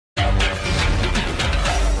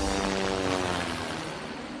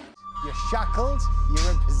shackled.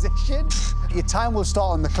 You're in position. Your time will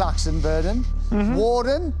start on the klaxon, Vernon.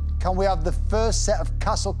 Warden, can we have the first set of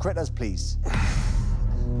castle critters, please?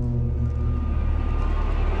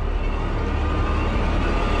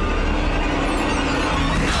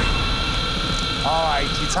 All right,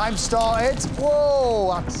 your time started.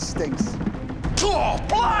 Whoa, that stinks. Oh,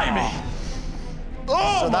 blimey!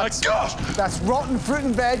 Oh, So my gosh! That's rotten fruit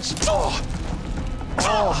and veg. Oh,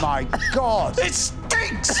 Oh, my God. it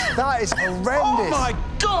stinks! That is horrendous. Oh, my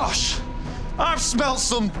gosh! I've smelled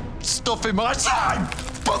some stuff in my time,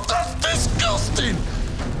 but that's disgusting!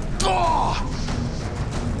 Oh!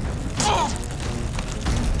 Oh!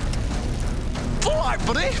 All right,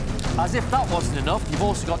 buddy. As if that wasn't enough, you've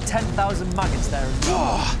also got 10,000 maggots there as well.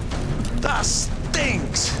 Oh, that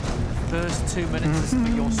stinks. First 2 minutes is for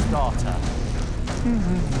your starter.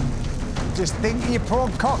 Just think of your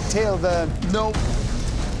prawn cocktail, Vern. Nope.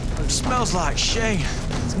 Smells like Shane.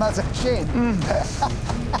 Smells like Shane.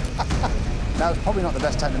 Now, it's probably not the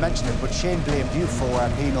best time to mention it, but Shane blamed you for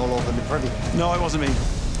peeing all over the privy. No, it wasn't me. It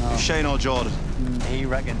was Shane or Jordan. He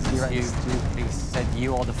reckons it's you. He said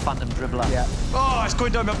you are the phantom dribbler. Yeah. Oh, it's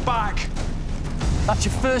going down my back. That's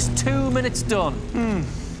your first 2 minutes done.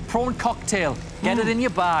 Prawn cocktail. Get it in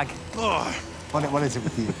your bag. Oh. What is it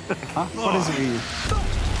with you? Huh? What is it with you?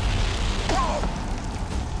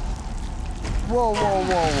 Whoa, whoa,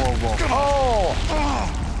 whoa, whoa, whoa. Oh!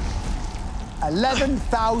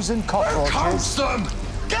 11,000 cockroaches. Constant!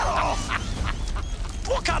 Get off!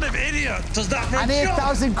 What kind of idiot does that for a And job?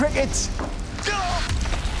 8,000 crickets. Get off!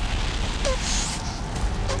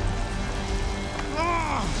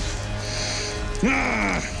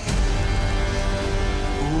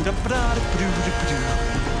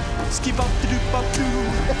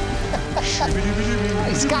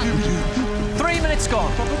 He's got 3 minutes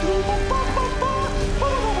gone.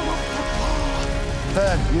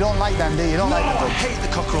 Vern, you don't like them, do you? You don't like I them. hate the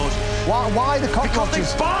cockroach. Why the Because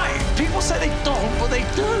cockroaches? they bite. People say they don't, but they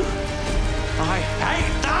do. I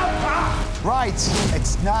hate that. Right,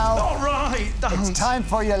 it's now. Not right. It's time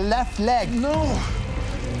for your left leg. No.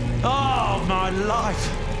 Oh, my life.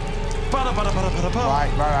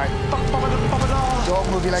 Right. Don't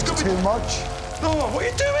move your legs too much. Oh, what are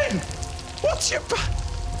you doing? What's your...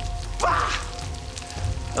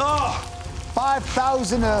 Oh,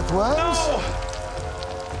 5,000 earthworms.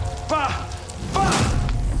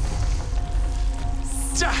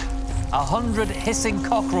 no. 100 hissing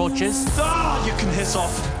cockroaches. Ah, you can hiss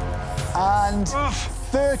off. And Ugh.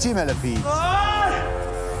 30 millipedes. Ah.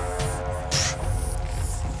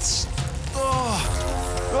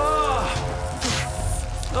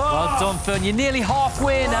 Well done, Fern. You're nearly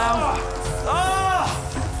halfway now.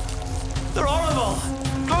 They're horrible.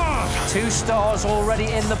 2 stars already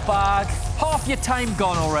in the bag. Half your time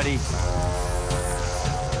gone already.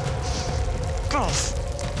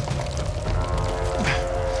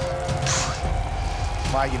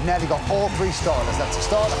 Right, you've nearly got all 3 starters. That's a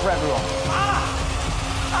starter for everyone.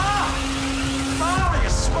 Your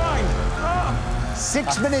spine.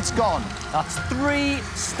 6 minutes gone. That's 3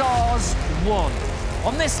 stars won.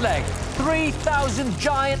 On this leg, 3,000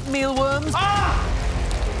 giant mealworms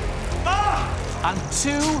and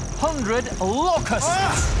 200 locusts.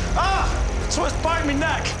 So it's biting me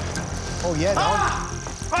neck. Oh, yeah,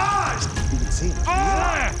 you can see it.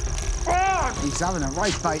 He's having a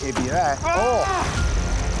right bite of you there. Oh!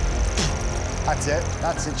 That's it.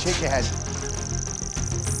 Shake your head.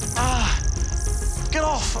 Get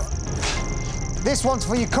off. This one's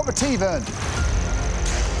for your cup of tea, Vern.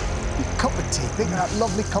 Your cup of tea. Think of that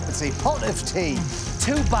lovely cup of tea. Pot of tea.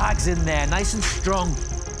 2 bags in there, nice and strong.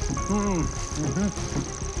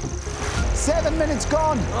 7 minutes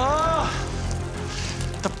gone.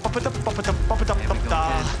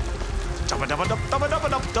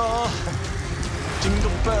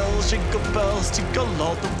 Jingle bells, jingle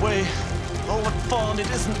all the way. Oh, what fun it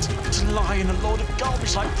isn't to lie in a load of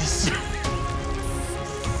garbage like this.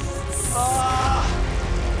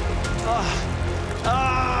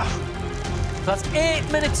 That's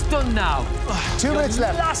 8 minutes done now. 2 minutes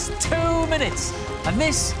left. Last 2 minutes. And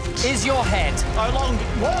this is your head. How long?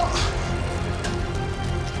 What?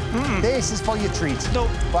 This is for your treat. No.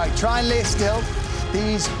 Right, try and lay still.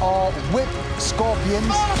 These are whip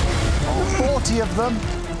scorpions. 40 of them.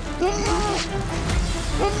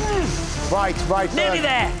 Right. Nearly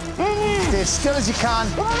there. Stay as still as you can.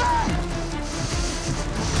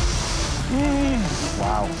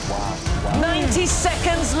 Wow. 90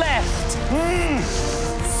 seconds left.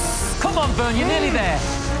 Come on, Vern, you're nearly there.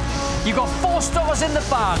 You got 4 stars in the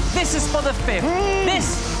bag. This is for the 5th.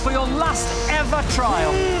 This for your last ever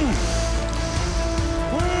trial.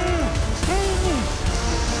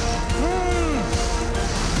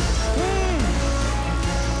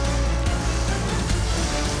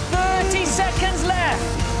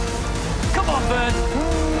 Vern.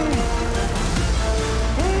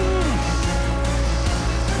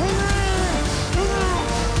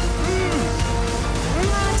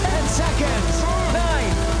 10 seconds. 9,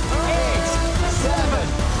 8, 7,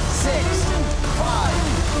 6, 5,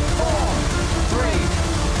 4, 3,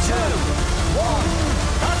 2, 1.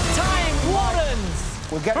 That's time, Warrens!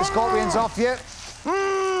 We'll get the scorpions off you.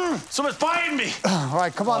 Someone's biting me. All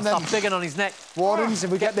right, come on then. Stop digging on his neck. Wardens,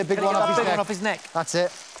 if we get the big one off his neck. neck. That's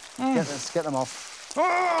it. Let's get them off.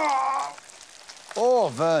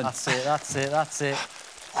 Oh, Vern. That's it, that's it, that's it.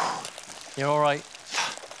 You're all right.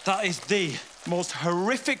 That is the most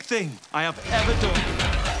horrific thing I have ever done.